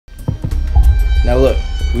Now look,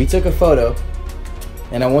 we took a photo,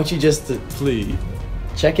 and I want you just to Please.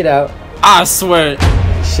 check it out. I swear.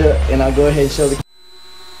 And I'll go ahead and show the.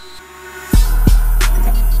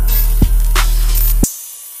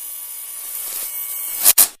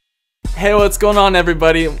 Hey, what's going on,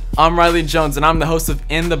 everybody? I'm Reilly Jones, and I'm the host of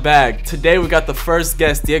In the Bag. Today we got the first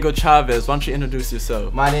guest, Diego Chavez. Why don't you introduce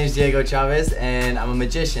yourself? My name is Diego Chavez, and I'm a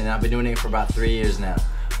magician. And I've been doing it for about 3 years now.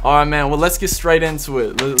 All right, man. Well, let's get straight into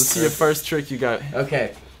it. Let's see your first trick you got.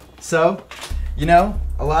 Okay, so, you know,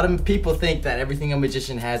 a lot of people think that everything a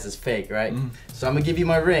magician has is fake, right? So I'm gonna give you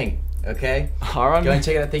my ring, okay? All right, Go ahead and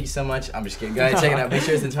check it out. Thank you so much. I'm just kidding. Go ahead and check it out. Make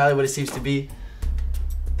sure it's entirely what it seems to be.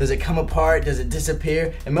 Does it come apart? Does it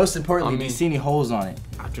disappear? And most importantly, do you see any holes on it?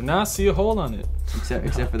 I do not see a hole on it.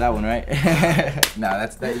 Except for that one, right? Nah,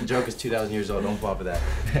 that joke is 2,000 years old. Don't fall for that.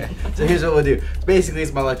 So here's what we'll do. Basically,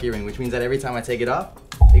 it's my lucky ring, which means that every time I take it off,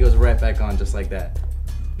 it goes right back on just like that.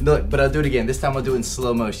 Look, but I'll do it again. This time I'll do it in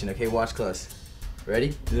slow motion, okay? Watch close.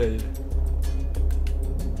 Ready? Yeah.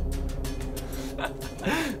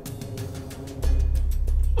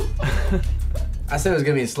 I said it was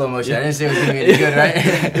gonna be in slow motion. I didn't say it was gonna be any good,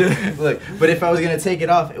 right? Look, but if I was gonna take it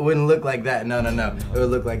off, it wouldn't look like that. No. It would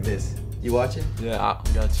look like this. You watch it? Yeah, I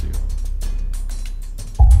got you.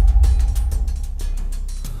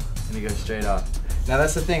 Let me go straight off. Now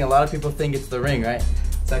that's the thing. A lot of people think it's the ring, right?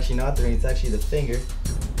 It's actually not the ring. It's actually the finger.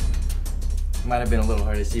 Might have been a little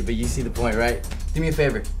hard to see, but you see the point, right? Do me a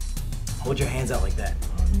favor. Hold your hands out like that.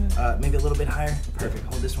 Maybe a little bit higher. Perfect.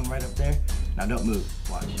 Hold this one right up there. Now don't move.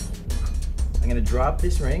 Watch. I'm gonna drop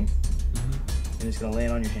this ring, and it's gonna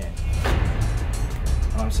land on your hand.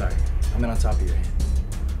 Oh, I'm sorry. I meant on top of your hand.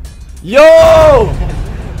 Yo!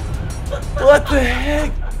 What the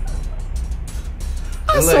heck?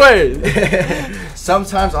 I swear.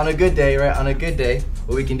 Sometimes on a good day, right? On a good day,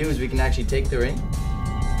 what we can do is we can actually take the ring.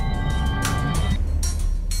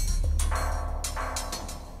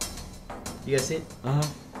 You guys see it? Uh-huh.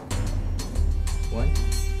 1,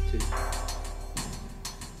 2.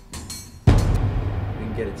 We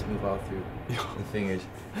can get it to move all through the fingers,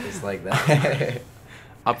 just like that.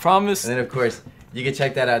 I promise. And then of course, you can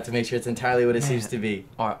check that out to make sure it's entirely what it seems to be.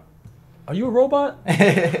 Are you a robot?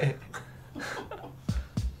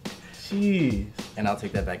 Jeez. And I'll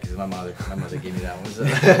take that back because my mother gave me that one. So.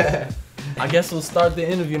 I guess we'll start the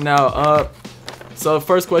interview now. So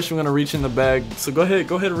first question, we're gonna reach in the bag. So go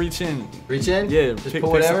ahead and reach in. Reach in? Yeah. Just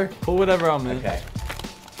pull whatever? Pull whatever out, man. Okay.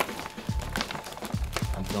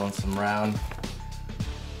 I'm throwing some round.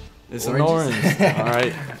 It's an orange. All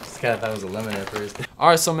right. Just kind of thought it was a lemon at first. All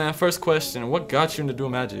right, so man, first question. What got you into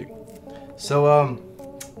doing magic? So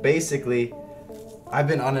basically, I've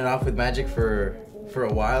been on and off with magic for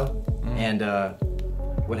a while, and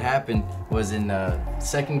what happened was in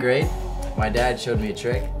 2nd grade, my dad showed me a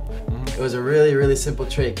trick. It was a really simple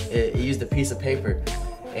trick. It used a piece of paper,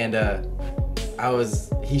 and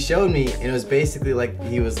he showed me, and it was basically like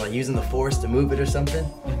he was like using the force to move it or something,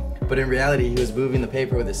 but in reality he was moving the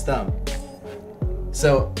paper with his thumb.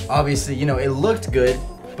 So obviously, you know, it looked good,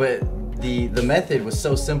 but the method was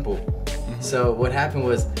so simple. So what happened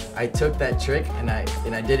was I took that trick and I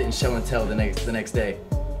did it in show and tell the next day,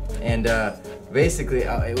 and basically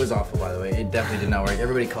it was awful, by the way. It definitely did not work.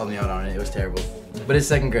 Everybody called me out on it. It was terrible. But it's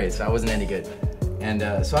 2nd grade, so I wasn't any good.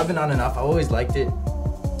 And so I've been on and off. I always liked it.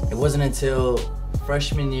 It wasn't until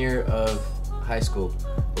freshman year of high school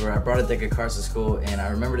where I brought a deck of cards to school, and I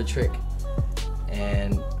remembered a trick,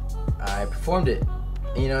 and I performed it.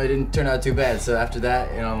 You know, it didn't turn out too bad. So after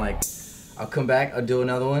that, you know, I'm like, I'll come back, I'll do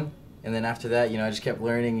another one. And then after that, you know, I just kept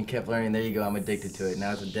learning and kept learning. There you go, I'm addicted to it. Now I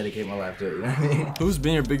have to dedicate my life to it, you know what I mean? Who's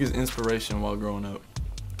been your biggest inspiration while growing up?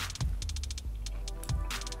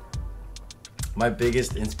 My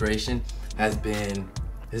biggest inspiration has been,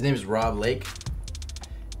 his name is Rob Lake,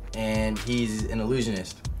 and he's an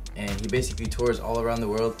illusionist. And he basically tours all around the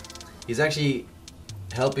world. He's actually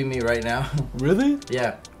helping me right now. Really?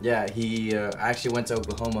 Yeah. He actually went to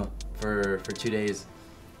Oklahoma for 2 days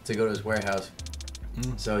to go to his warehouse.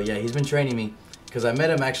 So yeah, he's been training me, because I met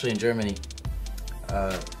him actually in Germany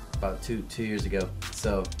about two years ago.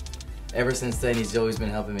 So ever since then, he's always been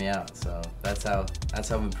helping me out. So that's how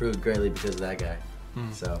I've improved greatly because of that guy.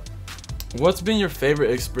 So what's been your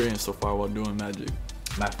favorite experience so far while doing magic?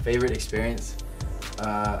 My favorite experience,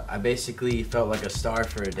 I basically felt like a star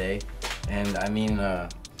for a day. And I mean,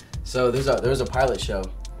 so there was a pilot show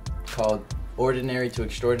called Ordinary to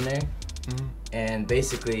Extraordinary, and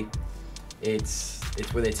basically it's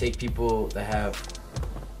where they take people that have,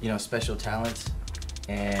 you know, special talents,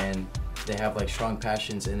 and they have like strong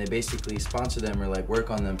passions, and they basically sponsor them or like work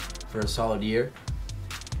on them for a solid year.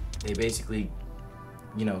 They basically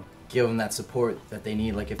you know, give them that support that they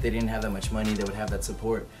need. Like if they didn't have that much money, they would have that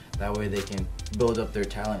support. That way they can build up their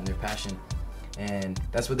talent and their passion. And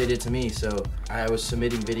that's what they did to me. So I was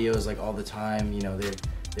submitting videos like all the time. You know, they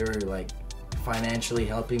were like financially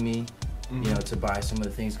helping me, you know, to buy some of the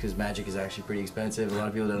things, because magic is actually pretty expensive. A lot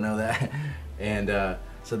of people don't know that. And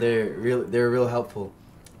so they were real helpful.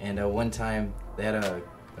 And one time they had a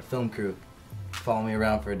film crew follow me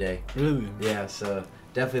around for a day. Really? Yeah. So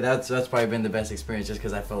definitely that's probably been the best experience, just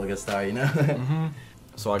because I felt like a star, you know.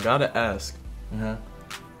 So I gotta ask,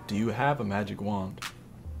 Do you have a magic wand?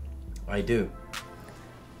 I do.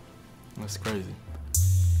 That's crazy.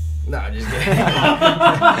 No, I'm just kidding.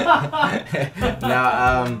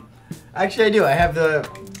 No, actually I do. I have the.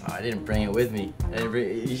 Oh, I didn't bring it with me.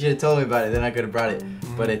 You should have told me about it. Then I could have brought it.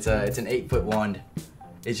 But it's an 8-foot wand.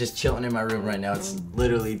 It's just chilling in my room right now. It's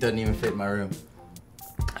literally doesn't even fit in my room.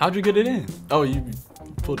 How'd you get it in? Oh, you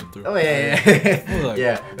pulled it through. Oh yeah.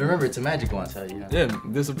 Yeah. Remember, it's a magic wand, so you know. Yeah,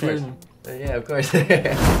 disappears. Yeah, of course.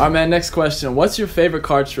 Alright, man. Next question. What's your favorite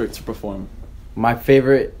card trick to perform? My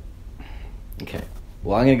favorite. Okay.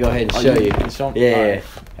 Well, I'm gonna go ahead and show you. Show Yeah. right.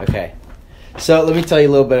 Okay. So let me tell you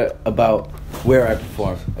a little bit about where I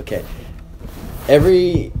perform. Okay.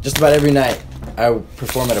 Just about every night, I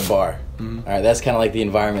perform at a bar. All right. That's kind of like the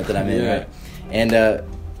environment that I'm in, right? And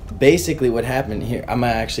basically, what happened here, I'm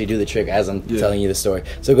gonna actually do the trick as I'm telling you the story.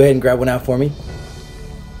 So go ahead and grab one out for me.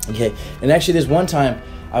 Okay. And actually, there's one time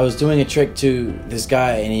I was doing a trick to this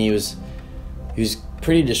guy, and he was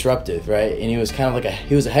pretty disruptive, right? And he was kind of like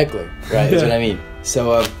he was a heckler, right? That's what I mean.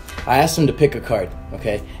 So I asked him to pick a card,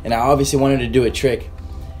 okay? And I obviously wanted to do a trick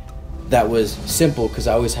that was simple, because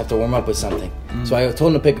I always have to warm up with something. So I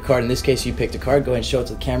told him to pick a card. In this case, you picked a card. Go ahead and show it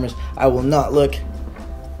to the cameras. I will not look.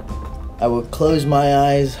 I will close my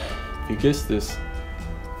eyes. If you kiss this,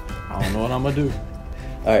 I don't know what I'm gonna do.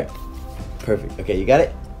 All right, perfect. Okay, you got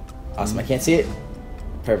it? Awesome. I can't see it.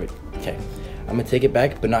 Perfect. Okay, I'm gonna take it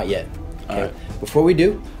back, but not yet. Okay. Right. Before we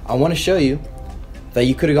do, I want to show you that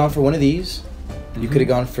you could have gone for one of these. You could have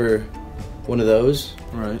gone for one of those.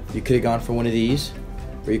 Right. You could have gone for one of these,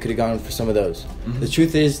 or you could have gone for some of those. The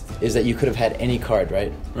truth is that you could have had any card,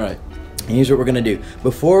 right? Right. And here's what we're gonna do.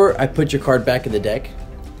 Before I put your card back in the deck,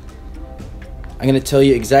 I'm gonna tell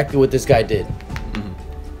you exactly what this guy did.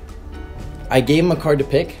 I gave him a card to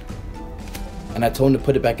pick, and I told him to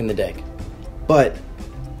put it back in the deck. But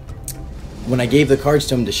when I gave the cards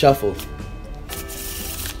to him to shuffle,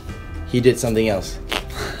 he did something else.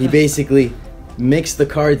 He basically mixed the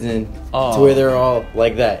cards in to where they're all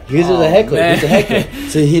like that. He was a heckler. Man. He was a heckler.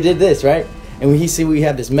 So he did this, right? And we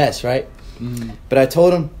have this mess, right? But I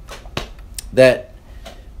told him that,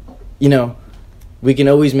 you know, we can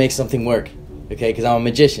always make something work, okay? Because I'm a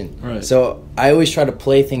magician. Right. So I always try to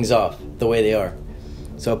play things off the way they are.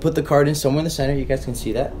 So I put the card in somewhere in the center. You guys can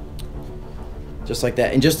see that. Just like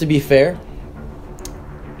that. And just to be fair,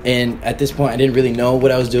 and at this point I didn't really know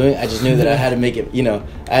what I was doing. I just knew that I had to make it, you know,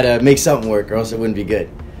 I had to make something work, or else it wouldn't be good.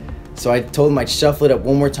 So I told him I'd shuffle it up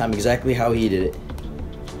one more time, exactly how he did it.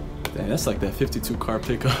 Dang, that's like that 52 card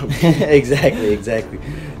pickup. Exactly.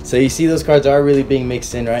 So you see those cards are really being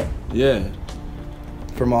mixed in, right? Yeah.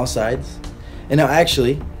 From all sides. And now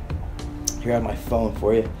actually, here I have my phone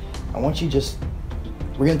for you. I want you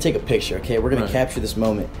we're going to take a picture, okay? We're going to capture this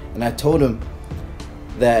moment. And I told him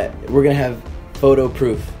that we're going to have photo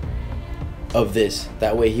proof of this.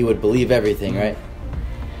 That way he would believe everything, right?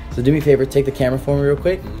 So do me a favor, take the camera for me real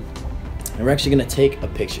quick. And we're actually going to take a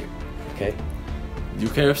picture, okay? Do you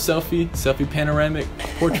care if selfie panoramic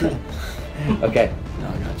portrait? Okay. No,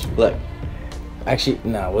 I got you. Look. Actually,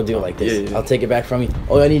 no, we'll do it like this. Yeah. I'll take it back from you.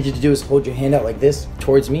 All I need you to do is hold your hand out like this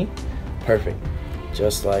towards me. Perfect.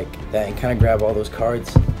 Just like that. And kind of grab all those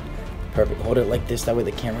cards. Perfect. Hold it like this. That way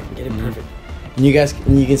the camera can get it perfect. And you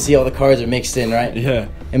can see all the cards are mixed in, right? Yeah.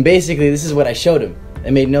 And basically, this is what I showed him.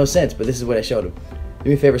 It made no sense, but this is what I showed him. Do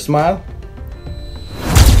me a favor, smile.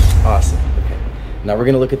 Awesome. Okay. Now we're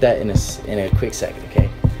gonna look at that in a quick second, okay?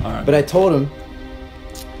 All right. But I told him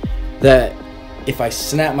that if I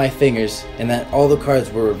snap my fingers and that all the cards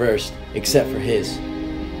were reversed except for his.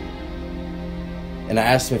 And I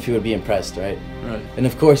asked him if he would be impressed, right? Right. And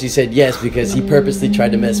of course he said yes, because he purposely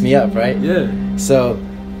tried to mess me up, right? Yeah. So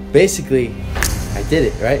basically, I did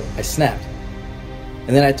it, right? I snapped.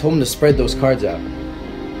 And then I told him to spread those cards out.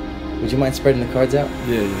 Would you mind spreading the cards out?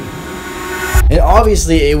 Yeah. And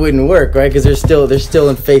obviously it wouldn't work, right? Because they're still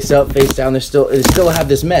in face up, face down. They still have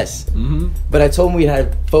this mess. But I told him we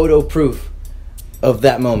had photo proof of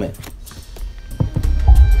that moment.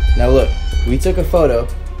 Now look, we took a photo,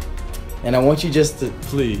 and I want you just to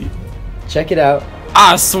Please. check it out.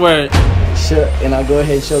 I swear. And I'll go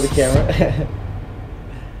ahead and show the camera.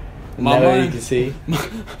 My Now you mind, can see.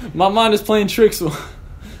 my mind is playing tricks.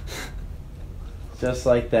 Just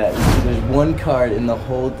like that. There's one card in the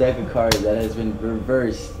whole deck of cards that has been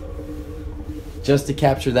reversed just to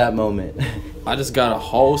capture that moment. I just got a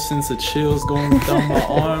whole sense of chills going down my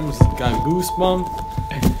arms. Got goosebumps.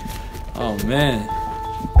 Oh man.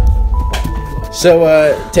 So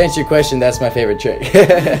to answer your question, that's my favorite trick.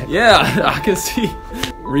 Yeah, I can see.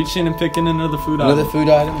 Reaching and picking another food item. Another food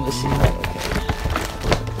item. Let's see. Okay.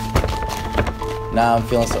 Now I'm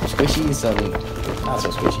feeling something squishy, something not so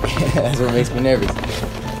squishy. That's what makes me nervous.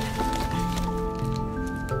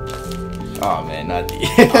 Oh man, not the.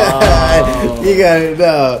 Oh. You got it.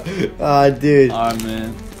 No. Oh, dude. All right,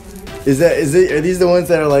 man. Is it? Are these the ones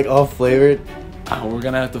that are like all flavored? Oh, we're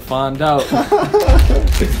gonna have to find out.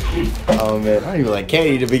 Oh man, I don't even like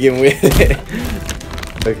candy to begin with.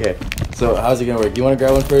 Okay, so how's it gonna work? Do you want to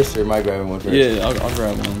grab one first, or am I grabbing one first? Yeah, I'll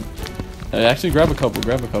grab one. Hey, actually, grab a couple.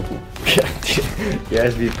 Grab a couple. You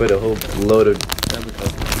asked me to put a whole load of Grab a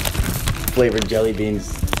couple. flavored jelly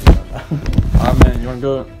beans. Alright, man. You wanna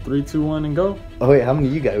go 3, 2, 1, and go? Oh wait, how many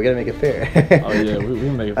you got? We gotta make it fair. Oh yeah, we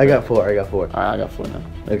can make it. I got 4. Alright, I got 4 now.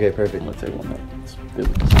 Okay, perfect. I'm gonna take one now.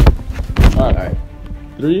 Alright. All right.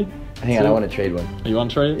 3. Hang on, 2. I want to trade one. You want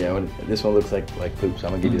to trade? Yeah, this one looks like poop, so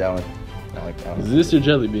I'm gonna give you that one. I like that Is one. this your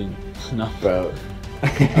jelly bean? No. Bro.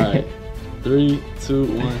 Alright. 3,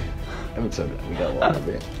 2, 1. I'm so done. We got water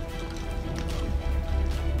there.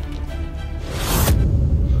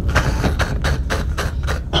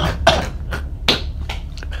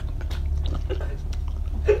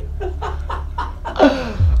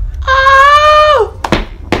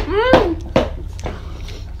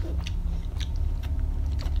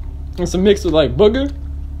 It's a mix of like booger,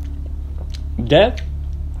 death,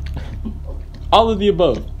 all of the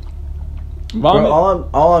above. Vomit. Bro,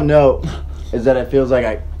 all I know is that it feels like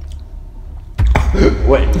I.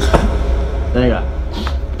 Wait. Hang on.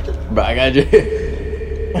 Bro, I got you.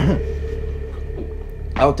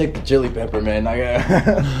 I'll take the chili pepper, man. I got.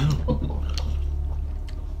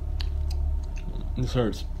 This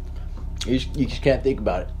hurts. You just can't think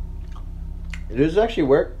about it. Does this actually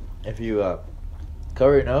work if you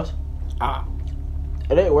cover your nose?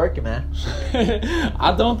 It ain't working, man.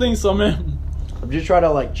 I don't think so, man. I'm just trying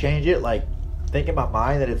to like change it, like think in my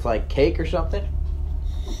mind that it's like cake or something,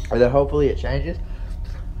 or that hopefully it changes.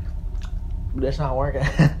 But it's not working.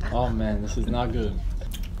 Oh man, this is not good.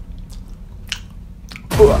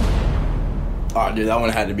 Oh, dude, that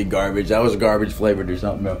one had to be garbage. That was garbage flavored or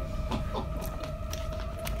something, bro.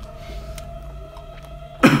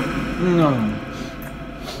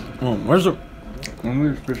 No. Where's the? Let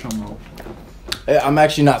me just fish on I'm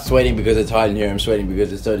actually not sweating because it's hot in here. I'm sweating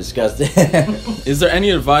because it's so disgusting. Is there any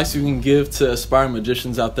advice you can give to aspiring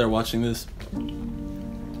magicians out there watching this?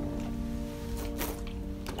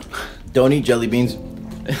 Don't eat jelly beans.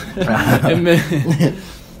 Amen.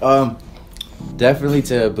 Definitely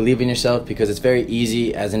to believe in yourself, because it's very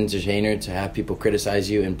easy as an entertainer to have people criticize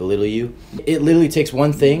you and belittle you. It literally takes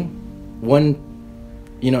one thing, one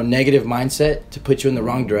negative mindset to put you in the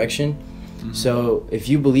wrong direction. Mm-hmm. So if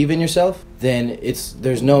you believe in yourself, then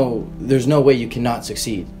there's no way you cannot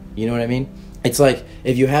succeed. You know what I mean? It's like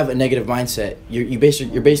if you have a negative mindset, you're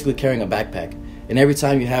basically carrying a backpack, and every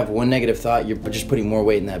time you have one negative thought, you're just putting more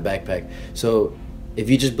weight in that backpack. So if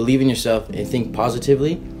you just believe in yourself and think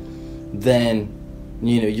positively, then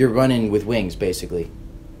you're running with wings, basically.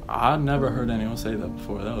 I never heard anyone say that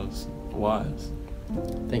before. That was wise.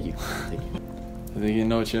 Thank you. I think you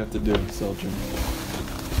know what you have to do, soldier.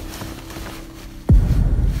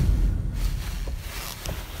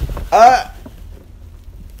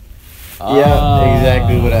 Yeah,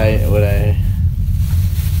 exactly what I.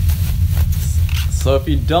 So if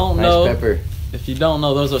you don't Nice know, pepper. if you don't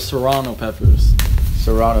know, those are Serrano peppers.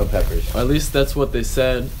 Serrano peppers. Or at least that's what they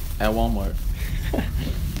said at Walmart.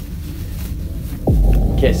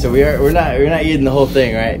 Okay, so we're not eating the whole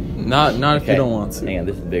thing, right? Not if you don't want to. Hang on,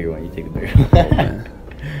 this is the bigger one. You take the bigger one.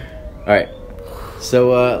 All right.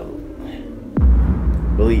 So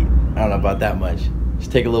we'll eat. I don't know about that much.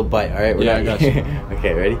 Just take a little bite. All right. Yeah, I got you.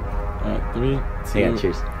 Okay, ready? All right, 3, 2. Hang on,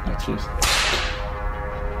 cheers. Oh, cheers.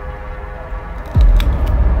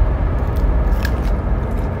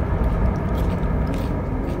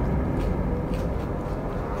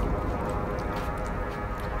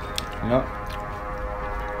 No.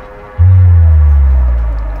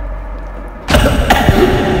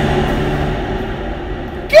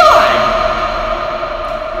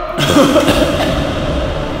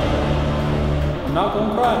 I'm not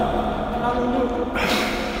gonna cry. I'm not gonna do it.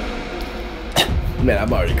 Man,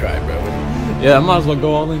 I'm already crying, bro. Yeah, I might as well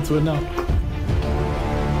go all into it now.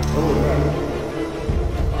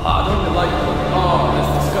 I don't even like it. Oh,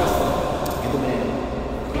 that's disgusting. Get the banana.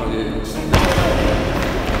 Oh, yeah.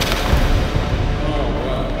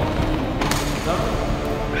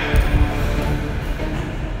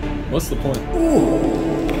 What's the point? Ooh.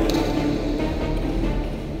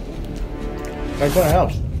 That kind of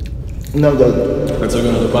helps. No, it doesn't. I took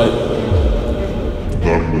another bite.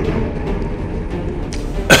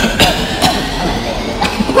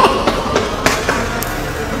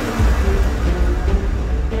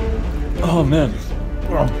 Oh man.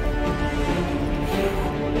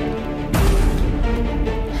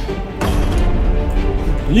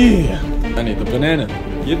 Yeah. I need the banana.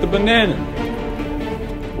 Get the banana.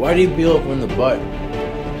 Why do you peel it from the butt?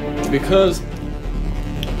 Because.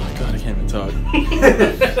 Oh God, I can't even talk.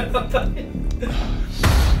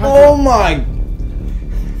 Oh my.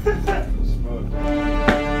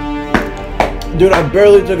 Dude, I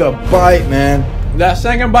barely took a bite, man. That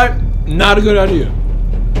second bite, not a good idea.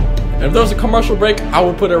 If there was a commercial break, I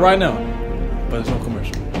would put it right now. But there's no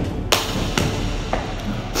commercial.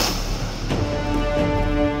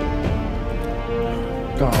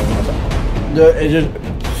 God, dude, it just.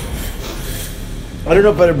 I don't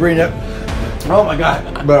know if I'd bring it. Oh my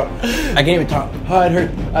God, bro. I can't even talk. Oh, it hurt.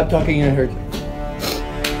 I'm talking and it hurts.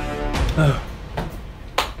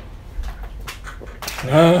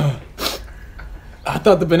 I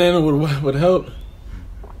thought the banana would help.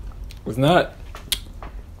 It's not.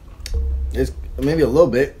 It's maybe a little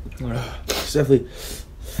bit. It's definitely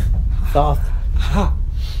soft.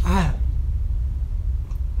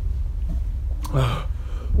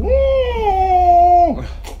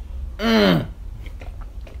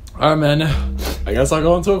 Alright, man. I guess I'll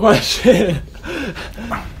go into a question.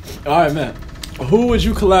 Alright, man. Who would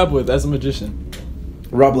you collab with as a magician?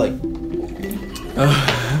 Rob Lake.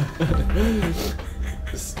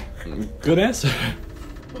 Good answer.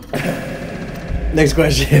 Next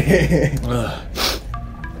question.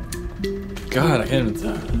 God, I can't even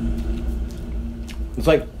tell. It's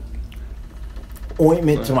like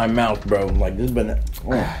ointment to my mouth, bro. Like this been.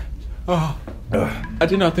 Oh, I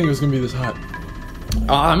did not think it was gonna be this hot.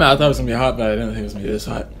 I mean, I thought it was gonna be hot, but I didn't think it was gonna be this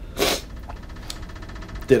hot.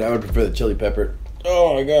 Dude, I would prefer the chili pepper.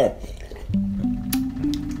 Oh my God.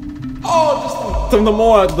 Oh, just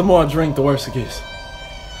the more I drink, the worse it gets.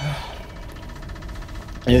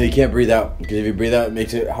 You know, you can't breathe out because if you breathe out, it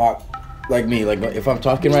makes it hot. Like me, like if I'm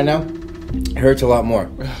talking right now, it hurts a lot more.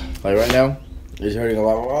 Like right now, it's hurting a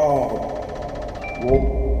lot.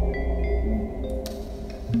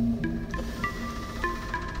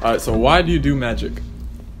 All right, so why do you do magic?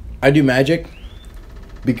 I do magic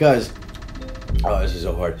because this is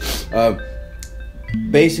so hard.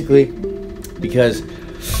 Basically, because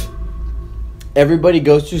everybody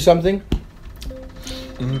goes through something.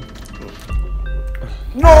 Mm-hmm.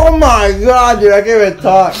 Oh my God, dude! I can't even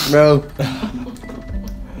talk, bro.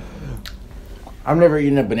 I've never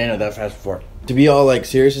eaten a banana that fast before. To be all like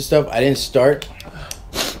serious and stuff, I didn't start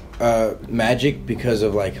magic because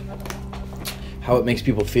of like how it makes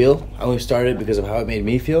people feel. I only started because of how it made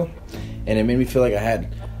me feel, and it made me feel like I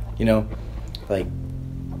had, you know, like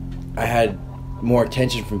I had more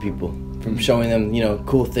attention from people, from showing them, you know,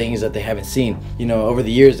 cool things that they haven't seen. You know, over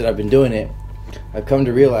the years that I've been doing it, I've come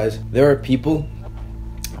to realize there are people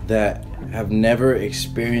that have never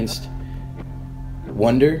experienced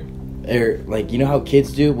wonder, or like, you know how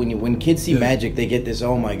kids do when kids see magic, they get this,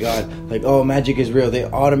 oh my God, like, oh, magic is real. They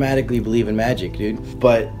automatically believe in magic, dude.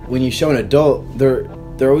 But when you show an adult, they're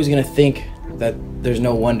always gonna think that there's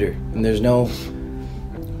no wonder and there's no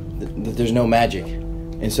magic.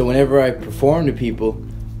 And so whenever I perform to people,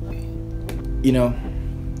 you know,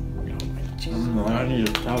 I need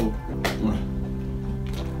a towel.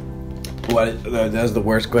 What? That's the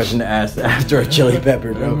worst question to ask after a chili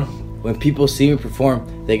pepper, bro. When people see me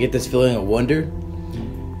perform, they get this feeling of wonder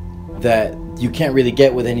that you can't really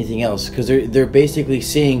get with anything else, because they're basically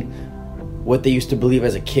seeing what they used to believe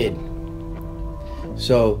as a kid.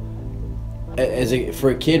 So,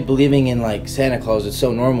 for a kid, believing in like Santa Claus is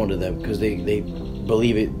so normal to them because they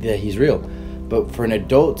believe it that he's real. But for an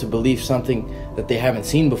adult to believe something that they haven't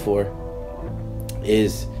seen before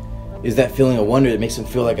is that feeling of wonder that makes them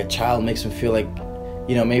feel like a child, makes them feel like,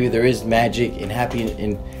 you know, maybe there is magic and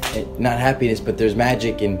not happiness, but there's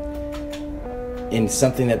magic in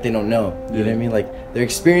something that they don't know. You know what I mean? Like they're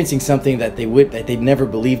experiencing something that they'd never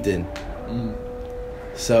believed in.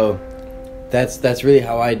 So that's really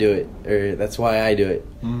how I do it, or that's why I do it,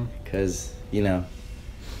 because you know,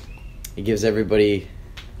 it gives everybody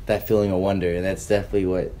that feeling of wonder, and that's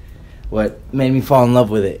definitely what made me fall in love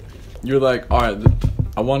with it. You're like, all right,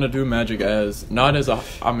 I want to do magic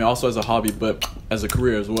also as a hobby, but as a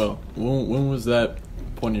career as well. When was that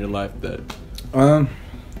point in your life that?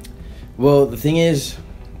 Well, the thing is,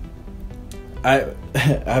 I've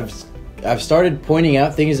started pointing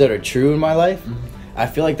out things that are true in my life. Mm-hmm. I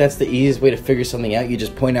feel like that's the easiest way to figure something out. You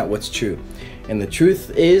just point out what's true. And the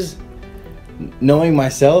truth is, knowing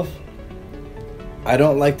myself, I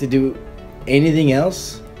don't like to do anything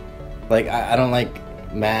else. Like, I don't like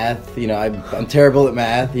math, you know, I'm terrible at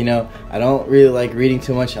math, you know. I don't really like reading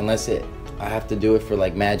too much unless I have to do it for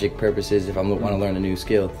like magic purposes if I want to learn a new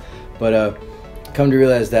skill. But come to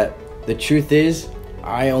realize that the truth is,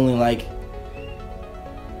 I only like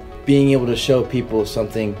being able to show people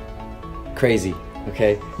something crazy,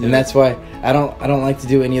 okay? Yeah. And that's why I don't like to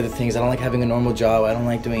do any other things. I don't like having a normal job. I don't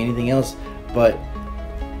like doing anything else but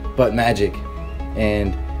magic.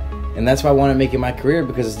 And that's why I want to make it my career,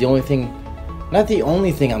 because it's the only thing, not the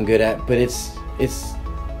only thing I'm good at, but it's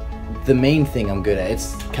the main thing I'm good at.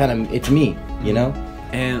 It's me, you know?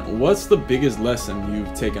 And what's the biggest lesson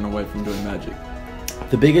you've taken away from doing magic?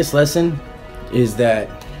 The biggest lesson is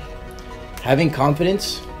that having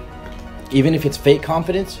confidence, even if it's fake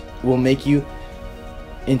confidence, will make you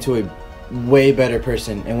into a way better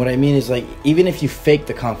person. And what I mean is, like, even if you fake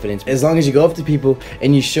the confidence, as long as you go up to people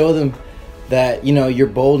and you show them that, you know, you're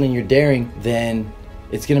bold and you're daring, then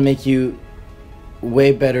it's going to make you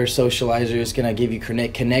way better socializer. It's going to give you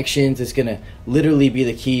connections. It's going to literally be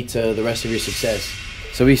the key to the rest of your success.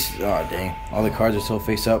 So oh dang, all the cards are still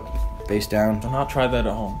face up, face down. Do not try that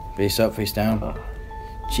at home. Face up, face down.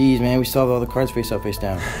 Jeez, man, we still have all the cards face up, face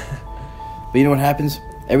down. But you know what happens?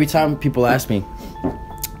 Every time people ask me,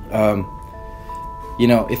 you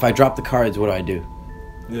know, if I drop the cards, what do I do?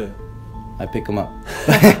 Yeah. I pick them up.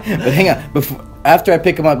 But hang on. After I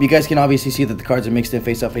pick them up, you guys can obviously see that the cards are mixed in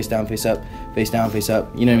face up, face down, face up, face down, face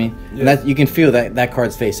up. You know what I mean? Yeah. And that, you can feel that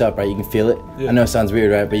card's face up, right? You can feel it. Yeah. I know it sounds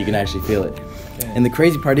weird, right? But you can actually feel it. Yeah. And the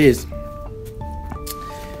crazy part is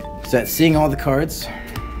that seeing all the cards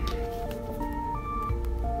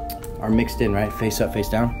are mixed in, right? Face up, face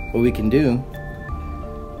down. What we can do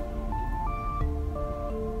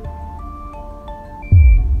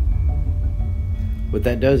what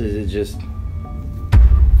that does is it just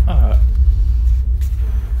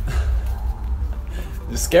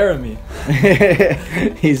you're scaring me.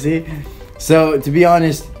 You see? So, to be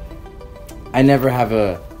honest, I never have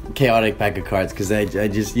a chaotic pack of cards because I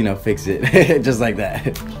just, you know, fix it just like that.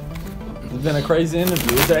 It's been a crazy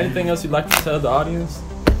interview. Is there anything else you'd like to tell the audience?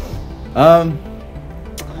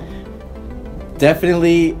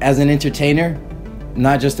 Definitely, as an entertainer,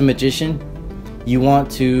 not just a magician, you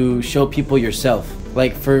want to show people yourself.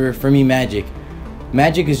 Like for me, magic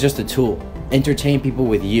is just a tool. Entertain people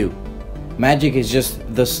with you. Magic is just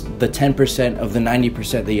the 10% of the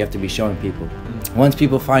 90% that you have to be showing people. Once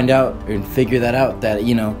people find out and figure that out, that,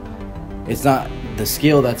 you know, it's not the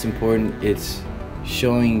skill that's important, it's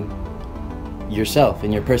showing yourself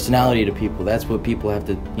and your personality to people. That's what people have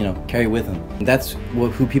to, you know, carry with them. That's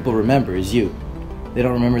who people remember is you. They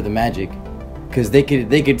don't remember the magic. Because they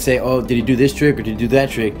could say, oh, did he do this trick or did he do that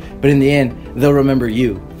trick? But in the end, they'll remember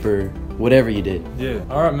you for whatever you did. Yeah.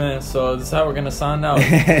 All right, man. So this is how we're going to sign out.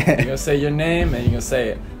 You're going to say your name and you're going to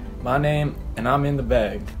say, my name and I'm in the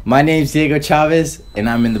bag. My name's Diego Chavez and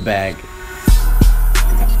I'm in the bag.